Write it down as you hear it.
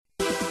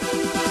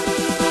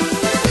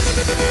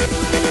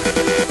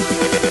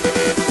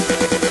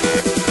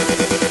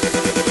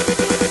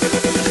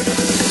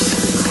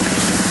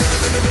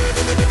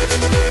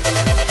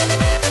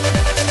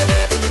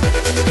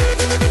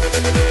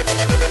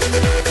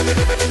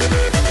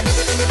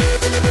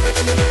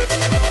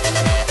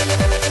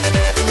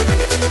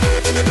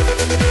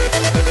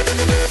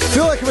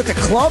Feel like I'm at the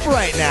club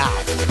right now.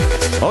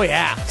 Oh,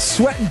 yeah.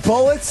 Sweating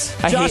bullets,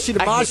 Joshie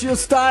DiMaggio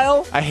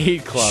style. I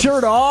hate clubs.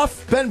 Shirt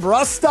off, Ben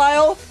Brust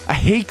style. I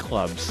hate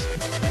clubs.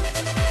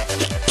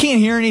 Can't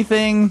hear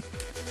anything.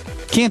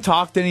 Can't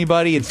talk to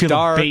anybody. It's feel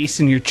dark. a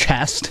bass in your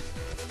chest.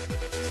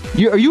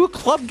 Are you a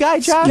club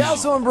guy, Josh?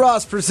 Scalzo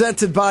Brust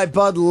presented by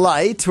Bud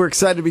Light. We're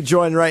excited to be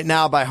joined right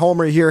now by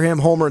Homer. You hear him,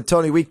 Homer and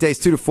Tony, weekdays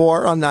 2 to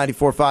 4 on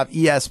 94.5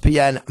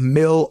 ESPN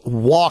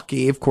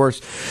Milwaukee. Of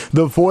course,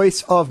 the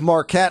voice of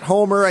Marquette.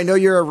 Homer, I know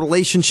you're a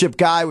relationship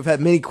guy. We've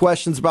had many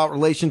questions about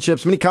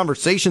relationships, many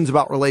conversations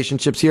about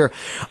relationships here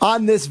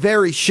on this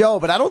very show,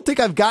 but I don't think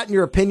I've gotten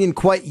your opinion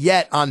quite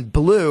yet on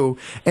BLU,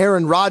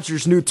 Aaron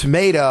Rodgers' new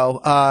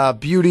tomato,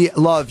 beauty,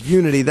 love,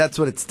 unity. That's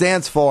what it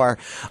stands for.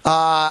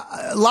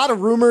 A lot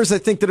of rumors, I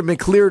think, that have been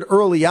cleared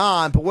early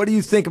on, but what do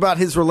you think about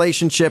his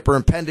relationship or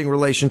impending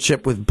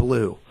relationship with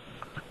BLU?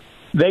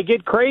 They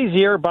get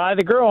crazier by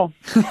the girl.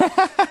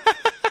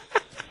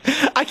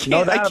 I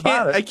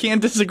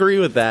can't disagree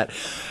with that.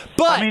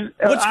 But I mean,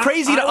 what's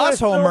crazy to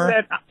us,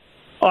 Homer?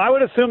 I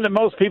would assume that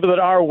most people that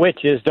are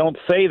witches don't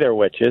say they're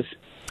witches.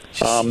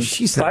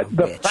 She's not but a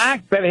the witch.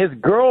 fact that his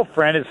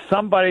girlfriend is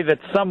somebody that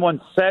someone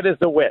said is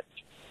a witch.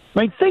 I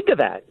mean, think of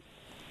that.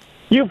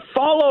 You've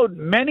followed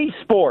many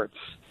sports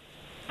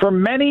for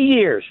many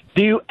years.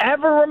 Do you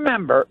ever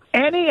remember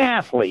any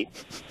athlete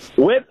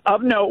with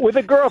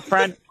a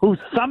girlfriend who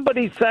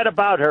somebody said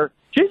about her,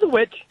 she's a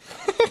witch?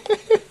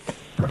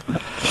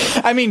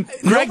 I mean,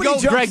 Greg,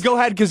 go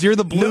ahead, because you're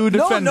the BLU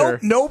defender.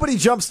 Nobody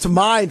jumps to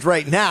mind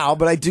right now,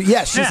 but I do.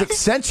 Yeah, she's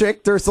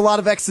eccentric. There's a lot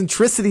of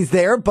eccentricities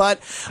there, but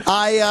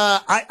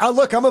I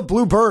look, I'm a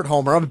Blue Bird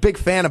homer. I'm a big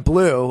fan of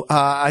BLU.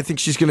 I think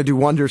she's going to do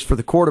wonders for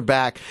the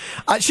quarterback.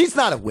 She's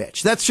not a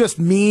witch. That's just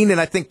mean, and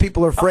I think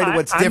people are afraid of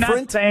what's different. I'm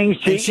not saying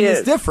she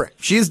is different.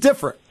 She is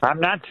different. I'm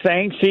not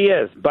saying she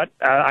is, but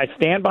I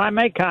stand by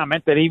my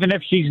comment that even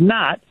if she's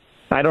not,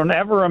 I don't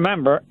ever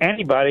remember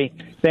anybody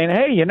saying,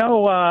 hey,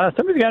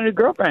 somebody's got a new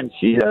girlfriend.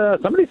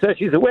 Somebody says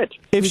she's a witch.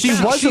 If she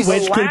was a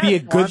witch, could it be a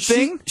good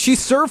thing? She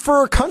served for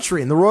her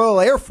country in the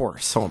Royal Air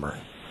Force, Homer.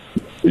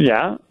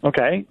 Yeah,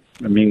 okay.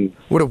 I mean,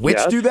 would a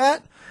witch do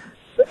that?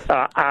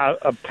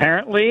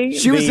 Apparently,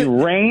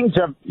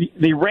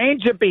 the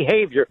range of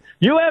behavior.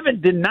 You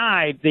haven't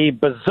denied the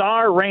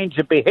bizarre range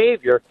of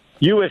behavior.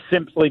 You have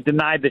simply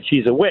denied that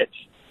she's a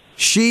witch.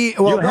 She's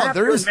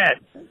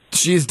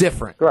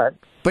different. Go ahead.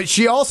 But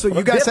she also,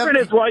 different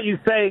is what you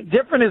say.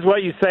 Different is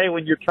what you say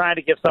when you're trying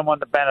to give someone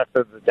the benefit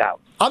of the doubt.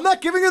 I'm not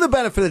giving her the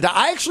benefit of the doubt.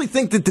 I actually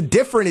think that the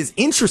different is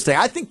interesting.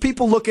 I think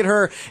people look at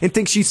her and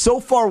think she's so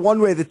far one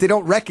way that they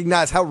don't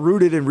recognize how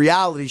rooted in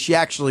reality she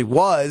actually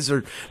was,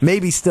 or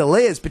maybe still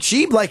is. But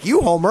she, like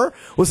you, Homer,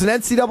 was an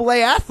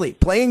NCAA athlete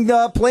playing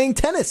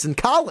tennis in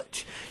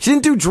college. She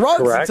didn't do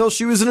drugs until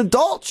she was an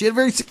adult. She had a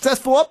very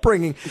successful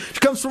upbringing. She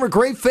comes from a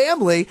great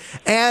family,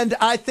 and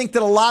I think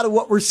that a lot of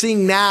what we're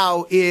seeing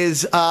now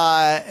is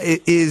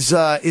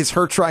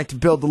her trying to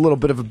build a little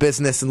bit of a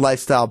business and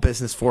lifestyle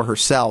business for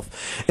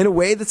herself in a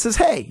way that says,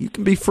 hey, you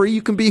can be free,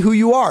 you can be who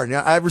you are.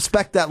 Now, I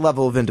respect that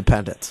level of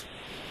independence.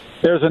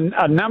 There's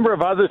a number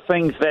of other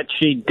things that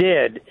she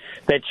did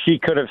that she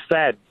could have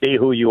said, be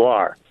who you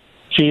are.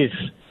 She's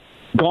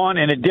gone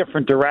in a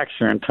different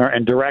direction in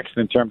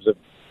terms of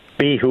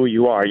be who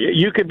you are.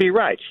 You could be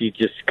right. She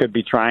just could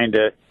be trying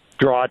to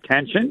draw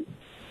attention.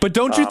 But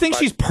don't you think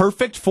she's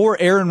perfect for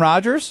Aaron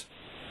Rodgers?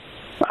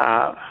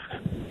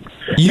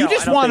 You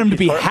just want him to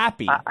be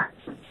happy.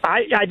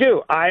 I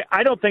do.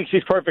 I don't think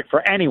she's perfect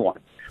for anyone.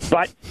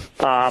 But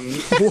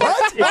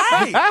what?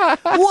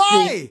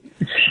 Why?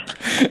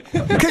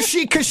 Because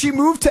she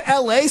moved to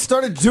L.A.,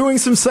 started doing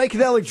some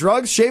psychedelic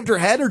drugs, shaved her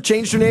head, or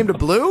changed her name to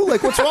Blue?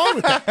 Like, what's wrong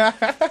with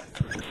that?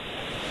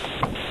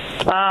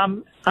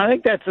 I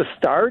think that's a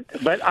start,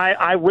 but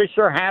I wish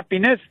her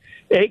happiness.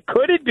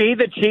 Could it be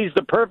that she's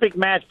the perfect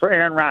match for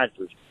Aaron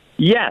Rodgers?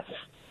 Yes.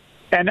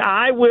 And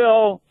I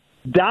will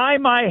dye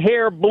my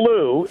hair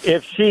blue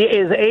if she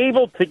is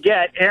able to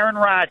get Aaron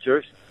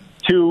Rodgers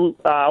to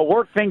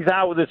work things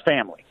out with his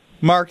family.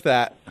 Mark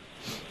that.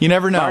 You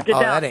never know. Mark it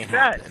down. That ain't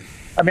happening.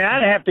 I mean,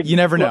 I have to. You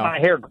never know. My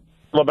hair,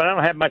 but I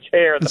don't have much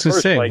hair in the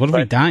first place. What are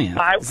we dying?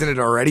 Isn't it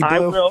already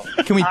blue?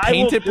 Can we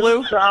paint it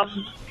blue?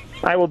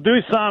 I will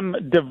do some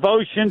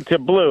devotion to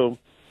Blue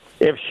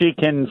if she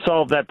can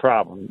solve that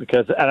problem,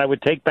 and I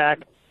would take back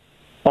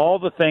all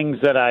the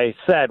things that I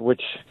said,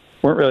 which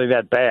weren't really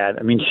that bad.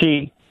 I mean,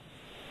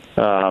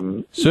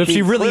 so if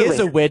she really is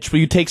a witch, will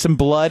you take some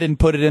blood and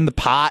put it in the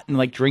pot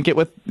and drink it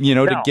with,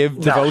 to give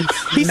devotion?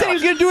 He said he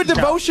was going to do a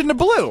devotion to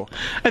Blue.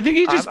 I think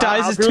he just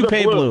dyes his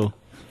toupee blue.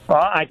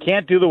 Well, I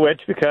can't do the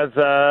witch because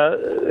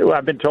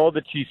I've been told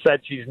that she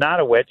said she's not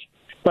a witch.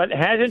 But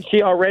hasn't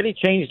she already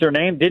changed her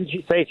name? Didn't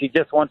she say she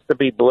just wants to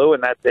be Blue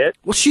and that's it?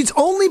 Well, she's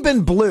only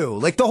been Blue.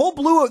 Like the whole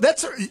Blue,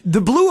 the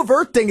Blue of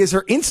Earth thing is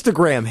her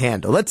Instagram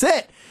handle. That's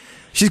it.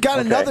 She's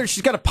got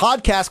she's got a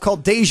podcast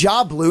called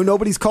Deja Blue.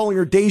 Nobody's calling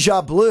her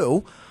Deja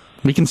Blue.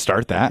 We can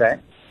start that.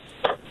 Okay.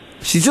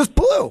 She's just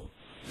blue.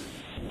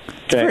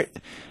 Okay.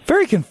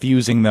 Very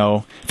confusing,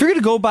 though. If you're going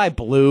to go by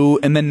blue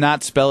and then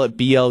not spell it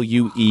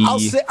B-L-U-E.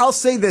 I'll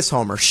say this,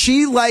 Homer.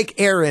 She, like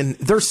Aaron,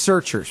 they're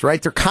searchers,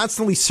 right? They're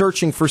constantly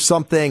searching for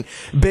something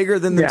bigger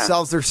than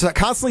themselves. They're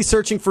constantly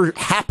searching for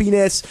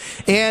happiness,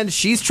 and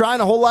she's trying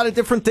a whole lot of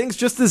different things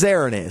just as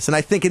Aaron is. And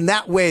I think in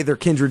that way, they're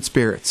kindred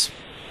spirits.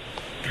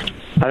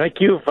 I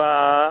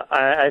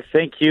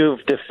think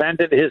you've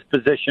defended his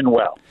position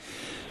well.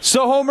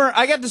 So, Homer,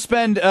 I got to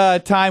spend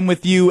time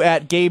with you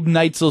at Gabe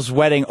Neitzel's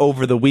wedding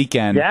over the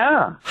weekend.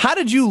 Yeah. How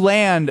did you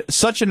land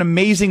such an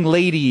amazing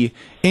lady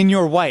in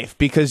your wife?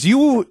 Because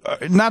you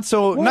not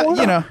so,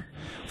 you know.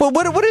 Well,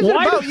 what is it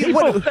about you?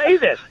 Why do people say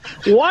this?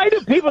 Why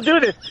do people do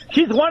this?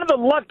 She's one of the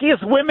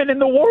luckiest women in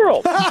the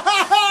world.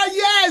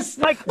 Yes!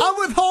 Like, I'm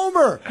with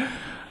Homer.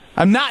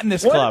 I'm not in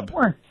this club.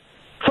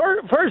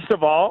 First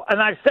of all, and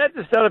I've said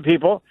this to other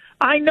people,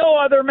 I know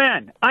other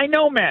men. I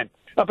know men.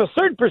 A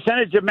certain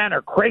percentage of men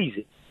are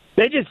crazy.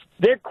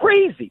 They're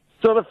crazy.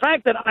 So the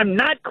fact that I'm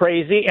not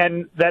crazy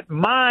and that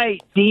my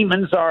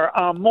demons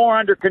are more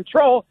under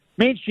control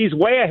means she's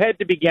way ahead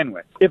to begin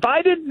with. If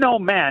I didn't know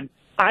men,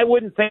 I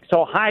wouldn't think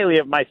so highly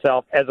of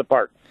myself as a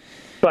partner.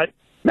 But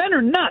men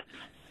are nuts.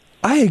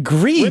 I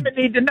agree. Women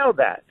need to know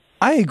that.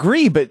 I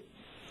agree, but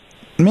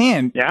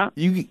man, yeah.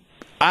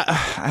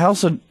 I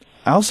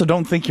also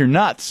don't think you're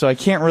nuts, so I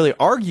can't really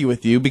argue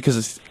with you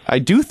because I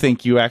do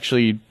think you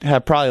actually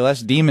have probably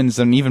less demons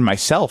than even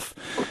myself.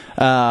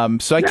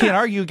 So I can't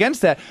argue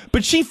against that.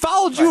 But she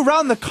followed you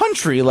around the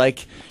country.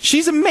 Like,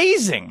 she's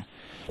amazing.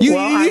 You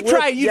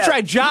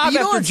try job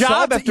after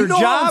job after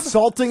job. How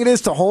insulting it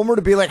is to Homer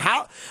to be like,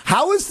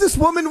 how is this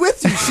woman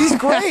with you? She's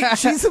great.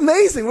 She's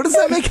amazing. What does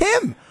that make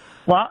him?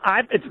 Well,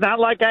 it's not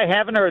like I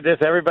haven't heard this.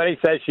 Everybody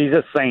says she's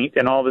a saint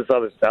and all this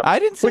other stuff. I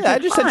didn't say that. I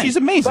just said she's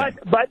amazing.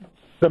 But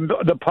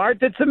the part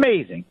that's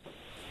amazing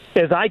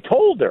is I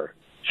told her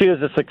she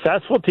was a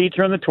successful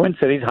teacher in the Twin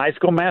Cities, high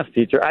school math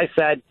teacher. I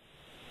said,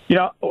 you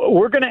know,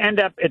 we're going to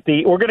end up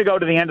we're going to go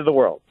to the end of the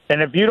world.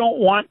 And if you don't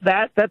want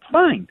that, that's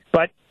fine.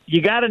 But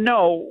you got to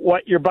know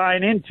what you're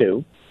buying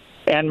into.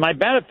 And my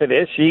benefit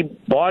is she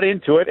bought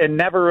into it and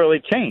never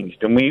really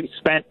changed. And we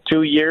spent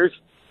 2 years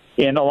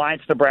in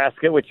Alliance,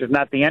 Nebraska, which is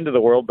not the end of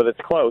the world, but it's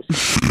close.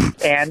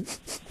 and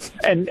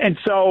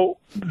so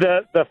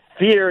the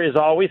fear is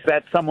always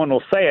that someone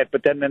will say it,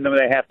 but then when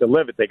they have to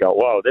live it, they go,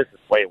 whoa, this is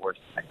way worse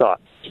than I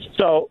thought.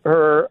 So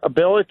her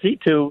ability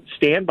to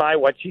stand by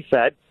what she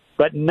said,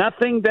 but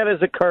nothing that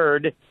has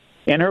occurred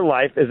in her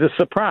life is a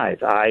surprise.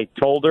 I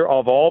told her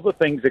of all the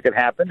things that could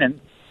happen,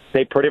 and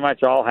they pretty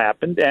much all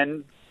happened.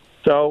 And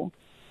so,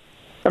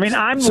 I mean,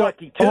 I'm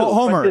lucky too.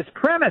 Homer, but this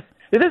premise,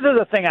 this is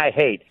the thing I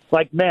hate.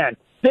 Like, man,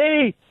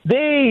 they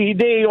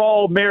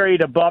all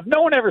married above.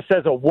 No one ever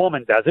says a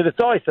woman does it. It's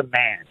always a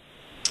man.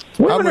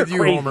 Women I'm with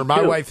you, Homer.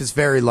 My wife is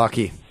very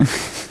lucky.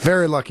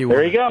 Very lucky woman.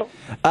 There you go.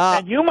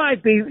 And you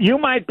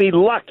might be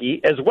lucky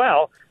as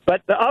well,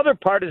 but the other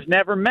part is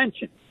never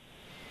mentioned.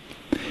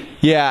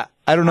 Yeah,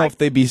 I don't know if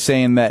they'd be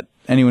saying that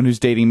anyone who's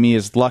dating me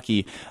is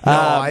lucky. No,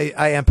 I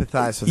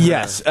empathize with her.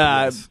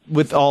 Yes,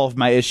 with all of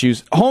my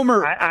issues.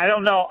 Homer, I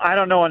don't know. I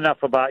don't know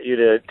enough about you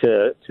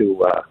to.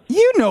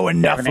 You know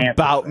enough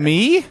about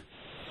me.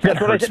 That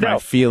hurts my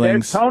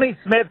feelings. Tony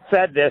Smith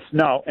said this.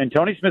 No, and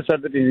Tony Smith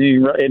said that,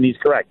 and he's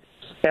correct.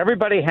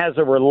 Everybody has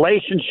a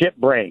relationship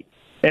brain,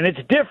 and it's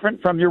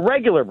different from your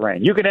regular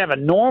brain. You can have a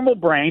normal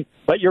brain,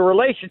 but your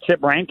relationship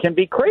brain can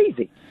be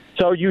crazy.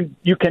 So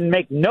you can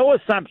make no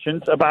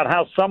assumptions about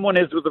how someone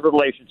is with the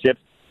relationships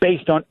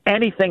based on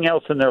anything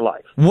else in their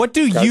life. What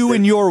do you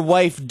and your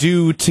wife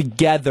do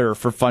together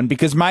for fun?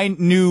 Because my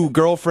new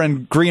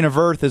girlfriend, Green of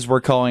Earth, as we're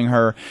calling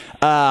her,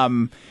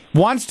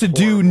 wants to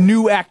do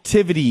new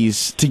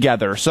activities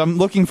together. So I'm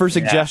looking for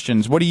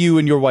suggestions. What do you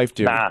and your wife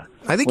do?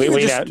 I think you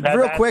could just,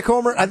 real quick,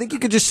 Homer, I think you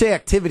could just say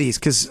activities,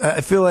 because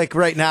I feel like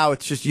right now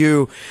it's just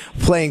you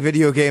playing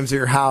video games at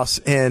your house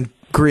and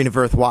Green of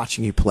Earth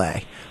watching you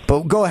play.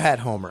 But go ahead,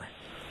 Homer.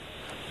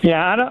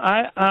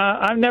 Yeah,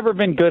 I've never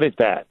been good at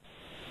that.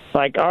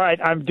 Like, all right,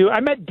 I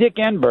met Dick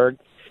Enberg,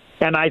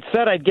 and I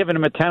said I'd given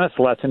him a tennis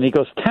lesson. He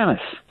goes,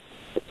 tennis?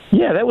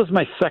 Yeah, that was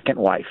my second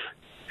wife.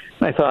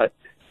 And I thought,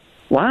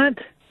 what?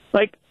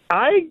 Like,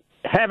 I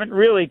haven't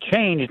really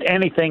changed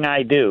anything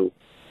I do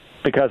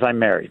because I'm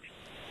married.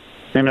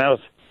 I mean, I was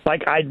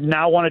like, I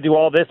now want to do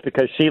all this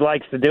because she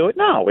likes to do it.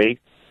 No, we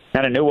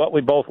kind of knew what we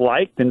both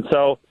liked, and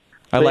so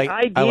I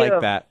like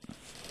that.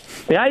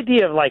 The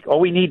idea of like, oh,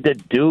 we need to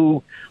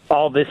do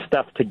all this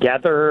stuff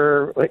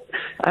together. Like,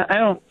 I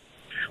don't.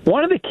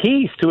 One of the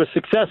keys to a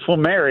successful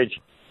marriage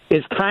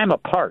is time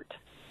apart.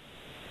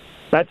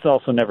 That's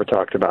also never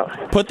talked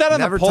about. Put that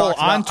on the poll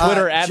on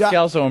Twitter at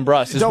Scalzo and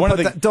Brust.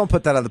 Don't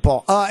put that on the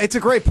poll. It's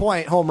a great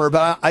point, Homer,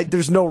 but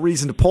there's no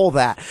reason to poll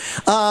that.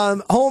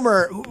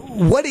 Homer,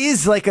 what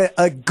is like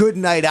a good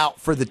night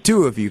out for the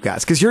two of you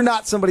guys? Because you're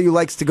not somebody who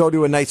likes to go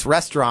to a nice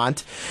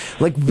restaurant.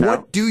 Like,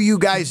 what do you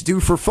guys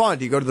do for fun?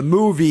 Do you go to the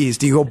movies?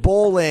 Do you go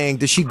bowling?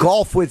 Does she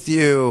golf with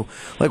you?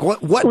 Like,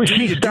 what do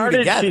you do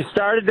together? She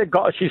started to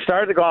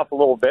golf a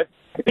little bit.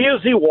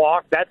 usually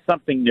walk. That's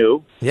something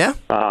new. Yeah.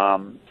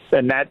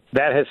 And that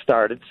has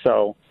started.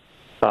 So,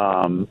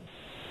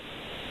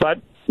 but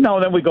no,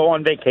 then we go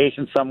on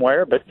vacation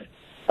somewhere. But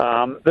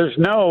there's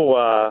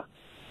no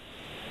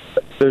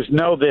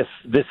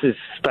this is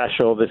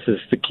special. This is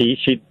the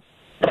key.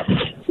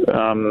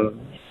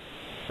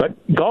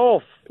 But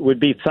golf would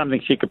be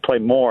something she could play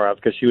more of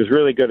because she was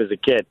really good as a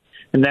kid.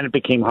 And then it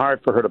became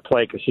hard for her to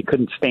play because she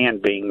couldn't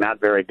stand being not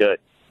very good.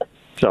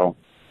 So,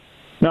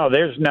 no,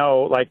 there's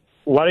no, like,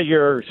 what are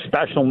your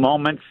special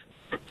moments?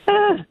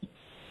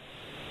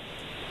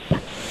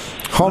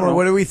 Homer,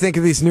 what do we think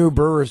of these new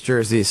Brewers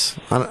jerseys?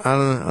 I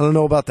don't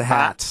know about the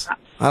hats.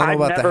 I don't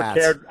know about the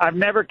hats. I've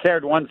never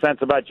cared 1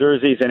 cent about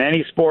jerseys in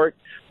any sport.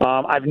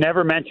 I've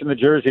never mentioned the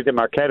jersey that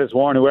Marquette has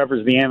worn.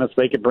 Whoever's the analyst,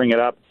 they could bring it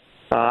up.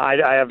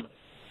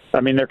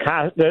 They're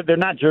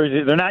not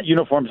jerseys. They're not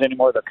uniforms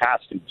anymore. They're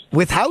costumes.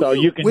 With how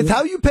you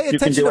pay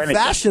attention to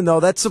fashion, though,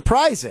 that's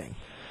surprising.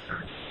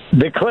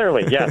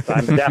 Clearly, yes,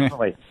 I'm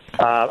definitely.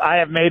 I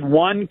have made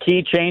one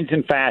key change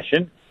in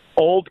fashion.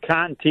 Old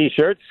cotton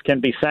T-shirts can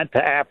be sent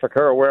to Africa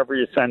or wherever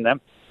you send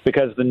them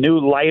because the new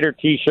lighter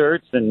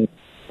T-shirts and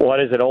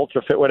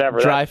Ultra Fit, whatever.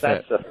 Dry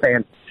Fit.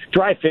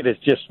 Dry Fit is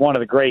just one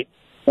of the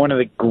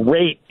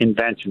great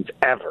inventions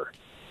ever.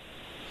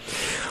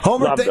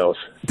 Homer, love those.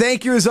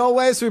 Thank you as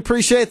always. We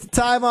appreciate the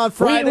time on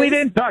Friday. We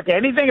didn't talk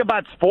anything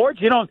about sports.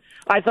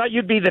 I thought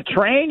you'd be the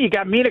train. You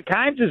got Mina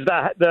Kimes as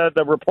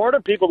the reporter.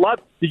 People love.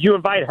 Did you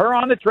invite her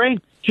on the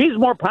train? She's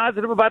more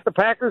positive about the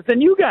Packers than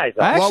you guys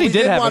are. I actually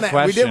did have a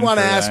question. We did want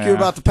to ask you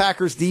about the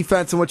Packers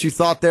defense and what you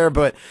thought there,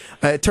 but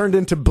it turned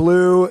into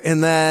blue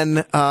and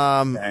then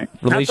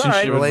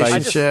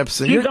relationships.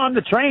 She's on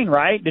the train,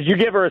 right? Did you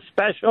give her a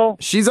special?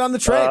 She's on the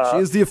train. She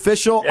is the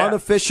official,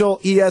 unofficial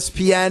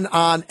ESPN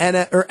on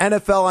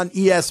NFL on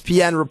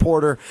ESPN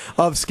reporter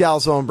of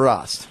Scalzo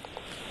Brust.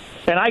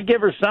 And I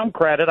give her some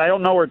credit. I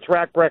don't know her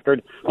track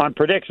record on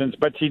predictions,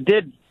 but she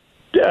did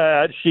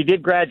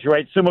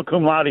graduate summa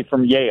cum laude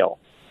from Yale.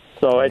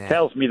 So it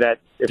tells me that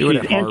if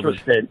she's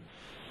interested.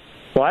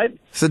 What?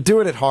 So do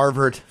it at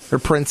Harvard or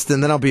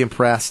Princeton, then I'll be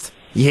impressed.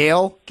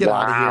 Yale? Get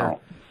out of here.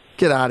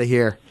 Get out of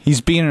here.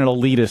 He's being an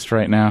elitist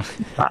right now.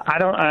 I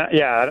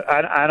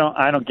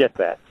don't get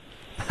that.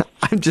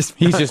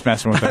 He's just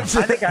messing with us.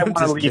 I think I want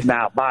to leave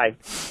now. Bye.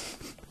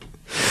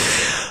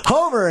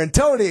 Homer and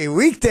Tony,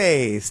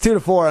 weekdays, 2 to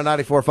 4 on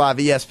 94.5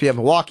 ESPN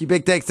Milwaukee.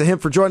 Big thanks to him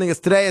for joining us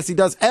today, as he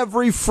does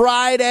every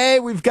Friday.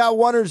 We've got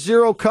 1 or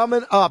 0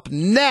 coming up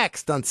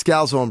next on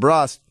Scalzo and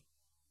Brust.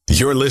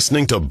 You're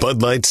listening to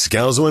Bud Light,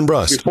 Scalzo and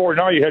Brust. Before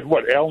now, you had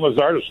Alan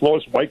Lazard, the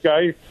slowest white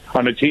guy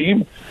on the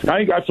team. Now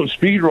you got some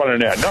speed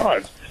running that. No,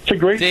 it's a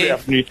great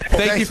draft.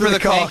 Thank you for the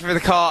call. Thank you for the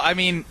call. I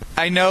mean,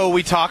 I know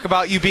we talk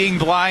about you being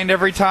blind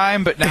every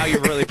time, but now you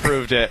really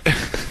proved it.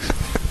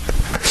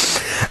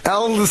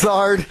 Alan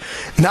Lazard,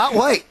 not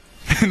white.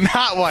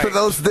 Not white. For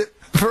those that,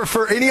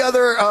 for any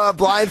other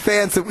blind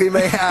fans that we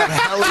may have,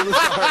 Alan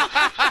Lazard.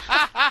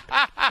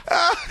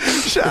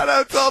 Shout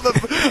out to all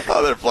the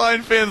other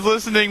blind fans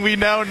listening. We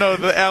now know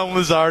that Alan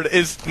Lazard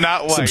is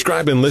not white.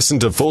 Subscribe and listen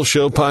to full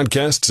show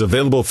podcasts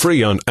available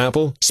free on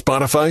Apple,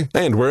 Spotify,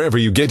 and wherever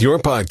you get your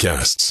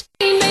podcasts.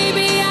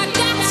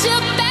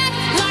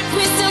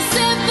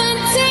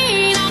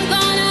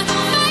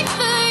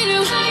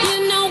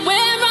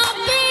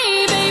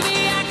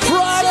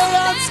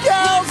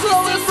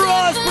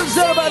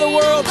 Presented by the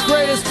world's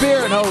greatest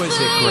beer, and oh, is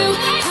it great.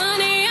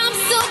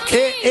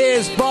 It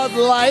is Bud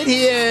Light.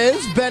 He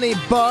is Benny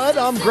Bud.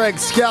 I'm Greg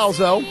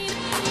Scalzo.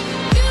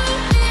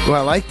 Oh, I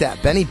like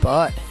that. Benny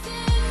Bud.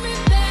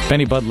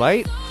 Benny Bud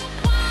Light?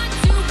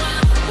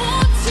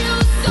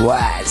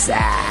 What's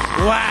up?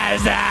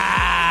 What's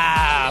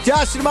up?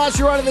 Josh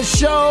DiMaggio running the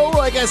show.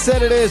 Like I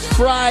said, it is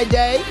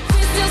Friday.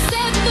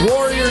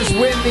 Warriors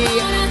win the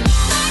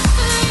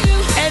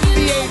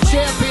NBA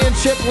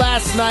championship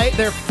last night,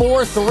 their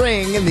 4th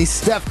ring in the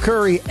Steph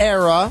Curry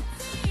era.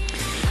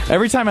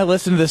 Every time I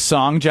listen to this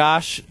song,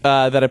 Josh,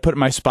 that I put in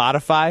my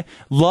Spotify,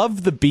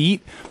 love the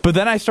beat, but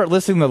then I start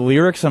listening to the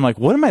lyrics, and I'm like,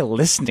 what am I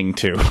listening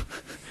to?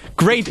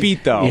 Great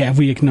beat, though. Yeah,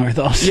 we ignore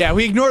those. Yeah,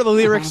 we ignore the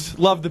lyrics,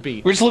 love the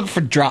beat. We're just looking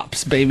for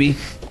drops, baby.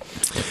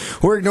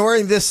 We're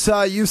ignoring this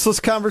useless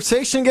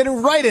conversation,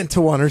 getting right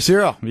into 1 or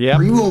 0. Yeah.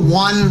 Are you a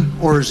 1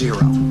 or a 0?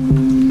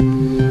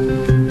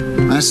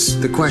 That's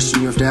the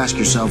question you have to ask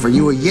yourself. Are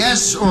you a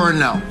yes or a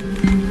no?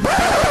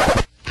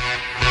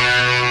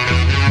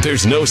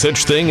 There's no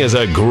such thing as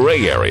a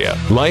gray area.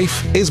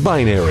 Life is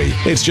binary.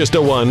 It's just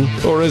a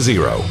 1 or a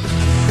 0.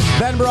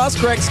 Ben Brust,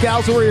 Greg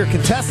Scalzo are your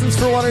contestants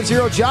for 1 or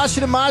 0. Josh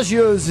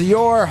DiMaggio is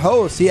your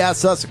host. He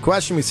asks us a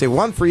question. We say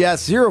 1 for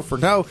yes, 0 for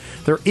no.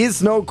 There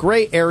is no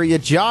gray area.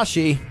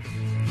 Joshy,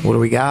 what do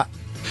we got?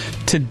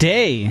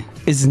 Today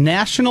is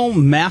National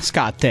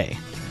Mascot Day.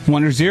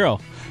 1 or 0.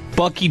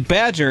 Bucky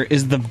Badger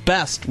is the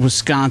best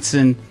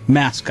Wisconsin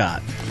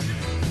mascot.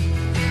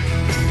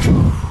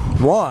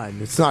 1.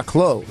 It's not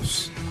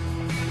close.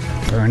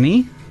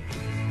 Bernie?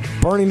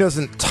 Bernie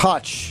doesn't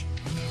touch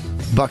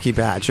Bucky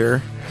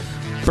Badger.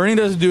 Bernie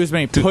doesn't do as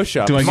many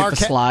push-ups. Do I get the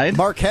slide?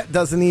 Marquette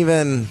doesn't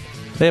even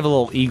They have a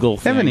little eagle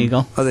They thing. have an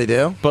eagle. Oh, they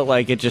do? But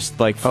like it just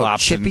like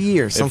flops. Chippy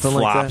or something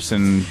like that? It flops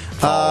and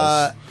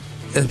falls.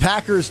 The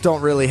Packers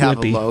don't really have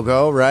Whippy. a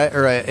logo, right?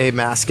 Or a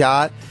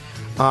mascot.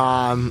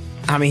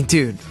 I mean,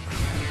 dude,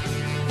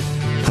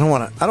 I don't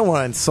want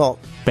to insult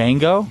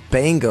Bango?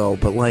 Bango,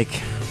 but like,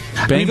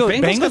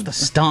 Bengals got the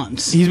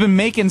stunts. He's been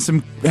making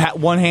some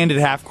one-handed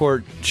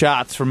half-court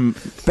shots from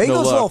Bango's a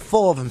the little look.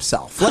 full of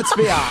himself. Let's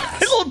be honest.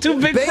 He's a little too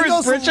big for his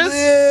Bango's a britches.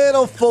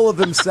 little full of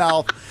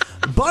himself.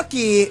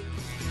 Bucky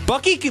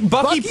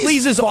Bucky's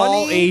pleases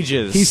all funny.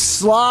 ages. He's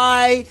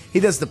sly. He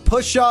does the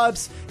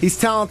push-ups. He's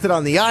talented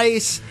on the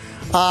ice.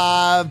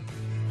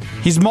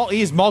 He's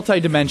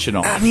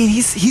multi-dimensional. I mean,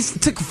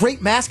 it's a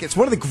great mascot. It's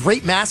one of the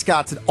great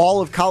mascots in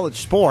all of college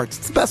sports.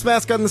 It's the best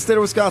mascot in the state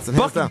of Wisconsin.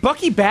 Hands down.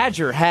 Bucky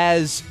Badger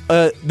has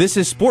This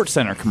Is Sports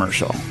Center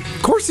commercial. Of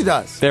course he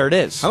does. There it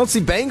is. I don't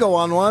see Bango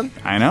on one.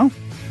 I know.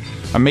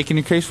 I'm making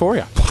your case for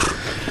you.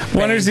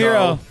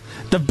 1-0.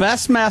 The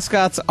best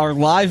mascots are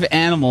live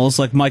animals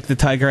like Mike the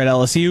Tiger at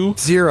LSU.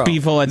 0.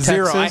 Bevo at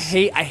Texas.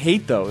 0. I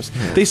hate those.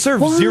 They serve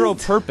What? zero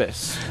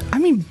purpose. I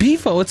mean,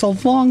 Bevo, it's a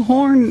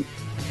longhorn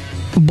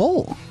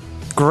bull.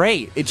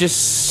 Great. It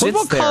just What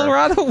sits about there.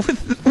 Colorado?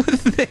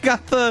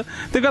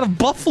 They got a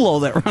buffalo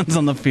that runs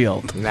on the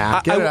field.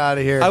 Nah, get it out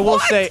of here. I will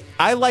say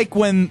I like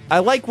when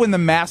the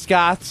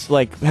mascots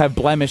like have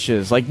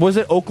blemishes. Like was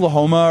it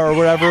Oklahoma or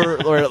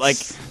whatever, or like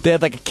they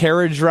had like a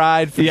carriage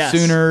ride for Yes. the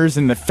Sooners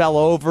and they fell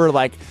over.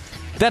 Like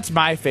that's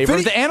my favorite.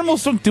 If any- The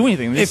animals don't do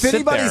anything. They If just sit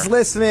anybody's there.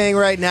 listening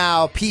right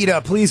now,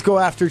 PETA, please go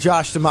after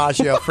Josh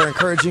DiMaggio for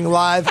encouraging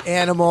live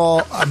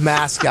animal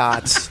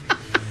mascots.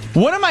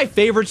 One of my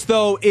favorites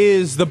though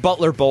is the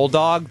Butler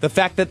Bulldog. The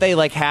fact that they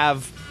like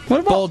have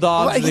What about-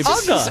 bulldogs. Well, and he's they-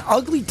 just this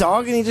ugly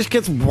dog, and he just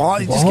gets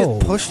Whoa.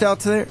 pushed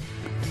out to there.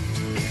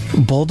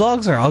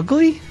 Bulldogs are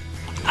ugly?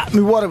 I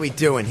mean, what are we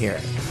doing here?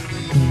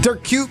 They're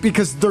cute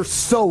because they're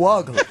so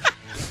ugly,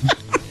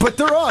 but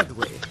they're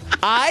ugly.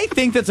 I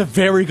think that's a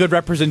very good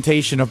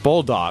representation of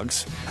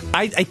bulldogs.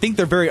 I think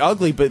they're very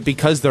ugly, but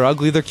because they're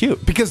ugly, they're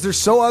cute. Because they're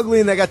so ugly,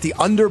 and they got the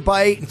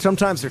underbite, and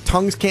sometimes their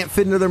tongues can't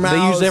fit into their mouths.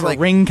 They usually have a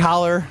ring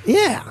collar.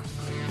 Yeah.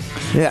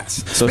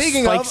 Yes. So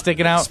spikes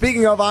sticking out.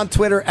 Speaking of, on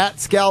Twitter, at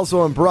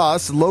Scalzo and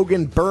Brust,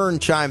 Logan Byrne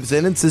chimes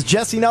in and says,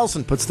 Jesse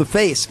Nelson puts the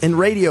face in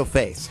radio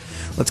face.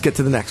 Let's get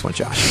to the next one,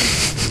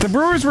 Josh. The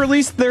Brewers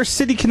released their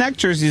City Connect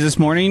jerseys this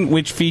morning,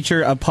 which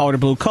feature a powder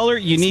blue color,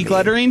 unique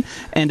lettering,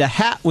 and a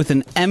hat with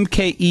an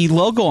MKE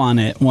logo on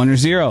it,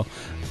 1-0.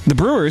 The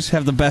Brewers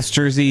have the best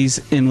jerseys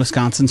in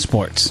Wisconsin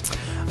sports.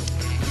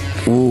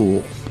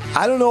 Ooh.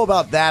 I don't know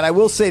about that. I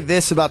will say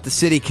this about the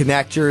City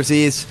Connect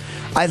jerseys.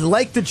 I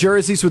like the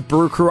jerseys with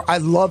Brew Crew. I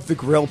love the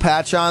grill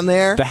patch on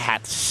there. The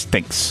hat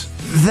stinks.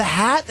 The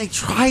hat, they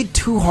tried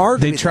too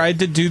hard. They with tried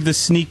to do the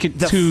sneak it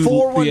the to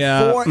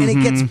 414, and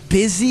it gets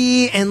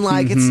busy, and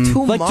like it's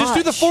too Like much. just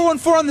do the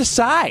 414 on the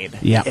side.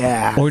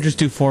 Yeah. Or just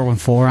do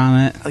 414 on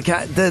it.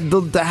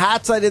 Like the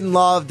hats I didn't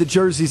love. The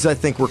jerseys I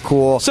think were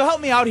cool. So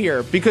help me out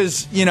here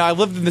because I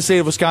lived in the state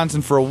of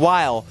Wisconsin for a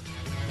while.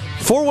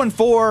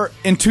 414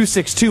 and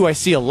 262 I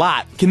see a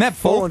lot. Can that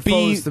both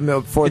 414 be? is the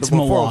Milwaukee. It's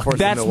Milwaukee.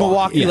 That's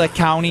Milwaukee, like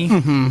county.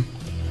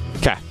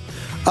 Okay.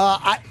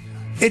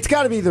 It's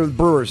got to be the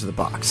Brewers of the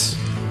Bucks.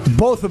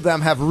 Both of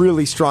them have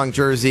really strong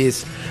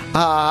jerseys.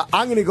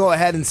 I'm going to go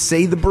ahead and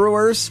say the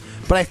Brewers,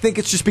 but I think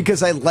it's just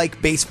because I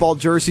like baseball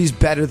jerseys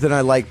better than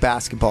I like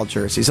basketball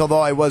jerseys. Although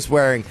I was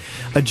wearing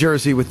a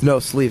jersey with no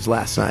sleeves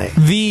last night.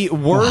 The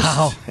worst.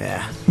 Wow.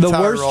 Yeah, The that's how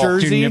I worst roll. Do your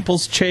jersey.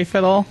 nipples chafe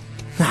at all?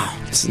 No,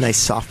 it's a nice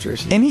soft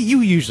jersey. And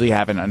you usually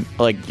have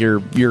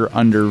your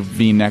under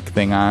V-neck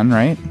thing on,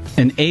 right?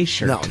 An A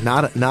shirt. No,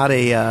 not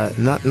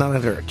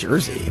under a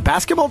jersey. A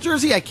basketball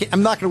jersey?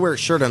 I'm not going to wear a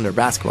shirt under a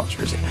basketball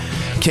jersey.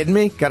 Kidding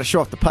me? Got to show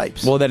off the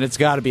pipes. Well, then it's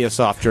got to be a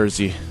soft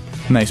jersey.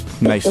 Nice.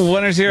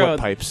 1-0. wet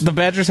pipes. The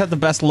Badgers have the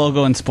best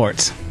logo in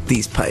sports.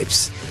 These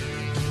pipes.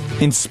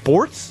 In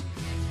sports,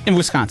 In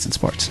Wisconsin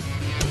sports.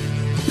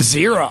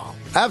 0.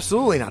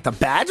 Absolutely not. The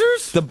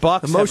Badgers? the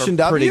Bucks The Motion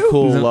have a pretty W?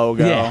 cool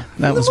logo. Yeah,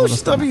 that The was what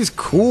Motion W is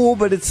cool,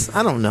 but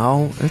I don't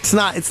know. It's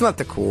not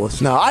the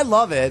coolest. No, I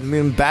love it. I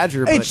mean,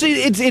 Badger. But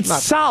It's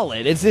not-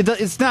 solid.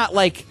 It's not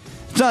like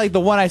the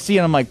one I see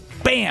and I'm like,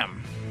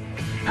 bam.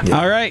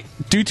 All right.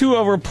 Due to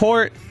a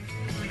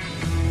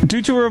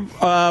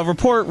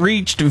report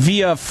reached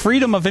via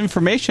Freedom of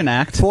Information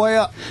Act,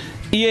 Boy,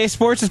 EA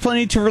Sports is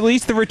planning to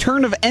release the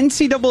return of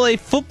NCAA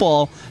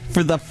football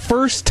for the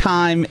first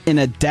time in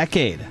a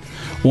decade.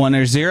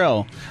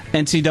 1-0.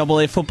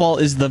 NCAA football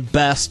is the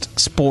best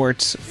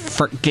sports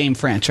game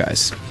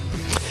franchise.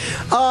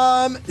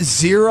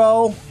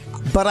 0.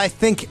 But I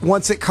think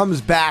once it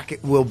comes back,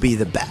 it will be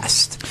the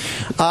best.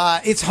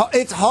 It's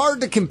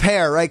hard to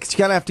compare, right? Because you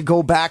kind of have to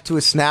go back to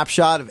a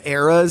snapshot of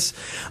eras.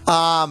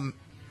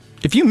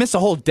 If you miss a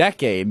whole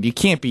decade, you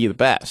can't be the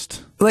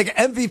best. Like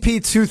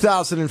MVP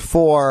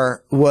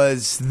 2004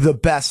 was the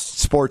best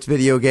sports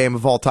video game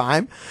of all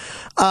time.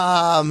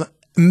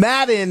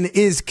 Madden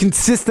is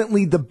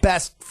consistently the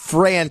best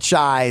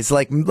franchise,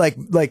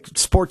 like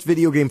sports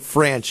video game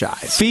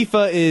franchise.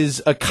 FIFA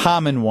is a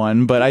common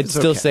one, but I'd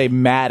still say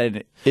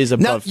Madden is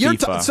above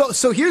FIFA.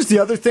 So here's the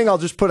other thing I'll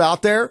just put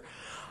out there.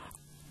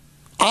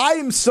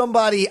 I'm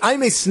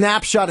a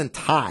snapshot in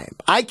time.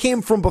 I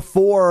came from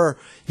before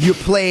you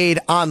played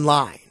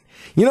online.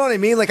 You know what I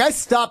mean? Like, I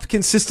stopped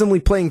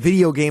consistently playing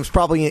video games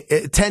probably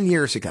 10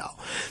 years ago.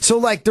 So,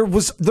 like, there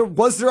was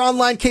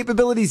online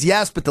capabilities?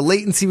 Yes, but the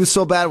latency was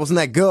so bad it wasn't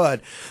that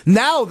good.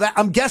 Now,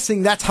 I'm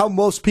guessing that's how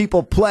most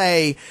people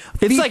play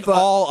FIFA. It's like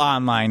all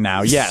online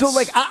now, yes. So,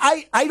 like,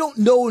 I don't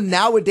know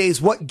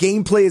nowadays what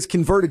gameplay is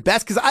converted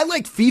best, because I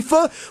liked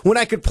FIFA when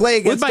I could play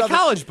against with my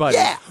college buddies.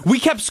 Yeah.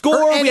 We kept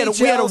score, we had a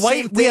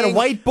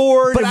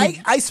whiteboard. But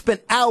I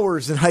spent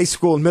hours in high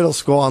school and middle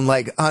school on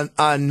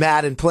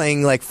Madden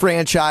playing, like,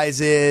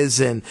 franchises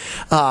and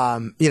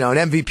an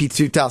MVP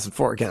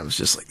 2004. Again, it was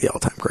just like the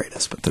all-time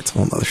greatest, but that's a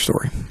whole other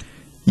story.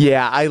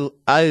 Yeah,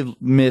 I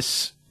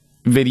miss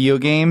video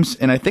games,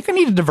 and I think I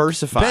need to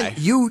diversify. Ben,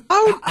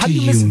 how do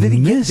you miss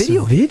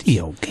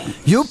video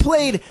games? You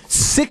played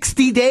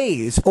 60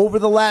 days over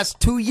the last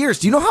 2 years.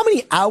 Do you know how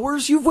many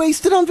hours you've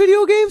wasted on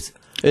video games?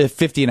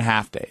 50 and a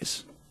half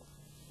days.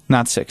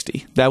 Not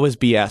 60. That was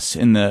BS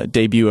in the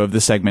debut of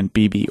the segment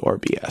BB or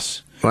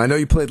BS. Well, I know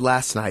you played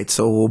last night,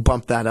 so we'll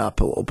bump that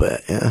up a little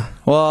bit, yeah.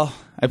 Well,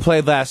 I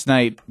played last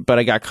night, but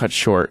I got cut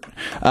short.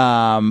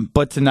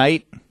 But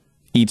tonight,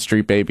 Eat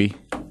Street, baby.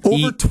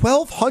 Over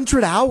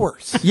 1,200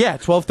 hours. Yeah,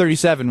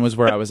 1237 was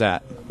where I was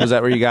at. Was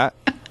that where you got?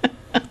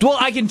 Well,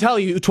 I can tell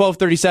you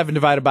 1237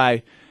 divided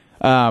by,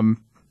 what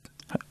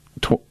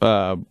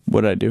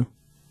did I do?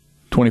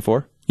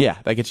 24? Yeah,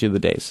 that gets you the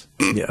days.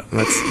 Yeah,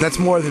 that's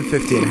more than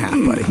 50 and a half,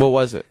 buddy. What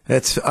was it?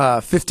 That's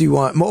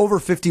 51, over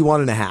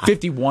 51 and a half.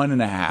 51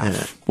 and a half.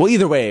 Yeah. Well,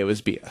 either way, it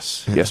was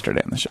BS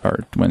yesterday on the show,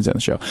 or Wednesday on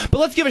the show. But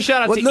let's give a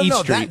shout out to Eat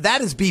Street.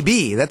 That is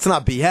BB. That's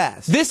not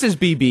BS. This is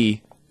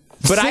BB.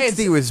 But I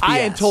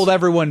had told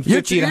everyone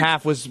 50 and a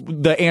half was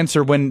the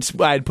answer when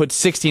I had put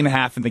 60 and a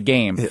half in the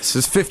game. This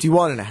is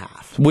 51 and a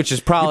half. Which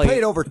is probably... You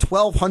played over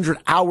 1,200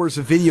 hours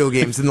of video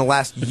games in the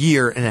last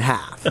year and a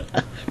half.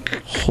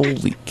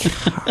 Holy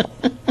cow.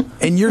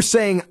 And you're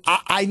saying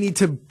I need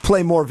to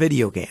play more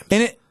video games.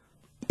 And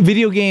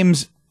video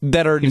games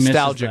that are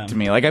nostalgic to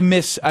me. Like, I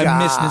miss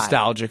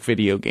nostalgic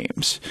video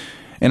games.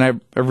 And I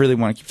really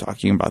want to keep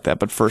talking about that.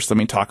 But first, let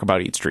me talk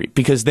about Eat Street.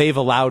 Because they've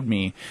allowed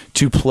me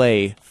to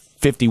play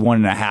 51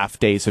 and a half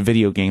days of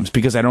video games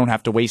because I don't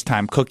have to waste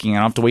time cooking. I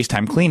don't have to waste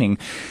time cleaning.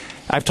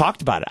 I've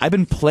talked about it. I've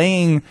been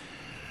playing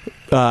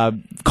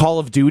Call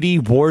of Duty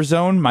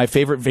Warzone, my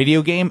favorite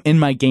video game, in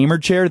my gamer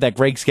chair that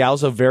Greg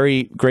Scalzo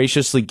very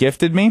graciously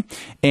gifted me.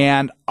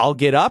 And I'll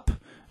get up,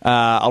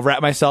 I'll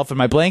wrap myself in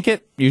my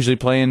blanket, usually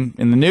playing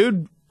in the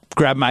nude,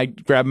 grab my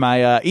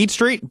Eat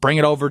Street, bring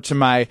it over to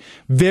my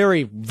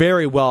very,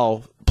 very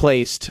well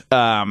placed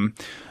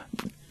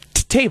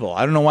table.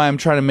 I don't know why I'm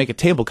trying to make a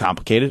table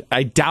complicated.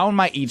 I down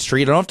my Eat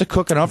Street. I don't have to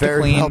cook. I don't have to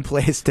clean. Very well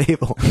placed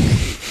table.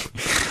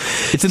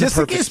 It's in the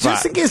perfect spot.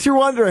 Just in case you're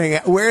wondering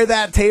where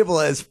that table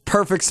is,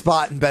 perfect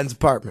spot in Ben's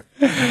apartment.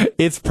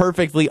 It's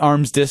perfectly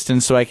arm's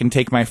distance so I can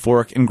take my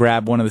fork and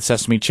grab one of the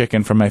sesame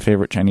chicken from my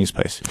favorite Chinese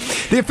place.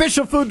 The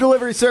official food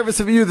delivery service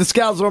of you, the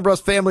Scalzo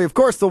Brust family, of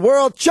course, the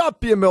world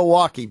champion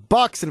Milwaukee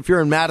Bucks. And if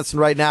you're in Madison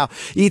right now,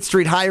 Eat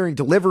Street hiring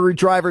delivery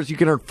drivers. You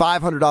can earn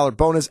 $500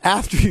 bonus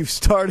after you've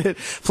started,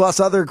 plus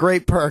other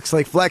great perks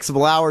like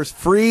flexible hours,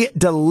 free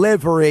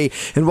delivery.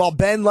 And while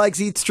Ben likes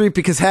Eat Street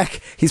because,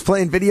 heck, he's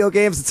playing video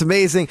games, it's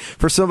amazing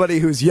for somebody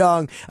who's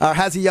young,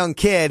 has a young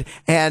kid,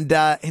 and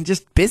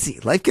just busy.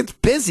 Life gets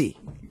busy.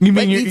 You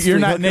mean you're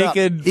not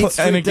naked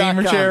in a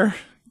gamer chair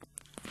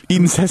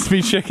eating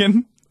sesame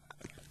chicken?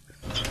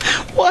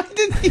 Why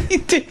did he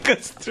take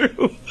us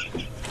through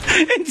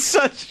in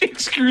such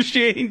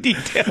excruciating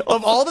detail?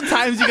 Of all the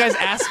times you guys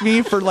ask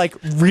me for like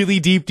really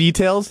deep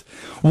details,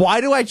 why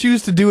do I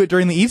choose to do it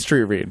during the Eat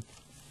Street read?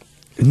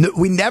 No,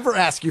 we never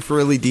ask you for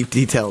really deep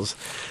details.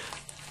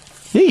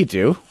 Yeah, you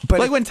do. But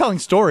like when telling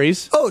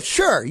stories. Oh,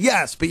 sure.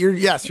 Yes, but you're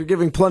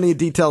giving plenty of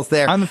details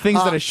there. On the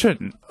things that I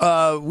shouldn't.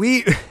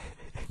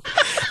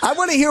 I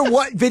want to hear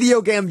what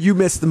video game you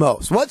miss the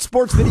most. What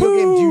sports video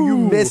game do you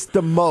miss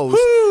the most?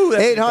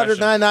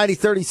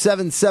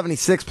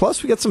 800-990-3776.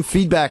 Plus, we got some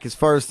feedback as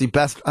far as the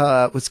best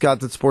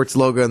Wisconsin sports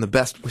logo and the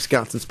best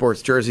Wisconsin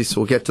sports jersey,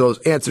 so we'll get to those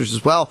answers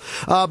as well.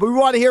 But we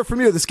want to hear from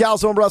you, the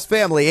Scalzo Brust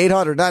family.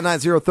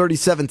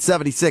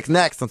 800-990-3776.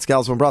 Next on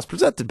Scalzo Brust,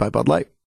 presented by Bud Light.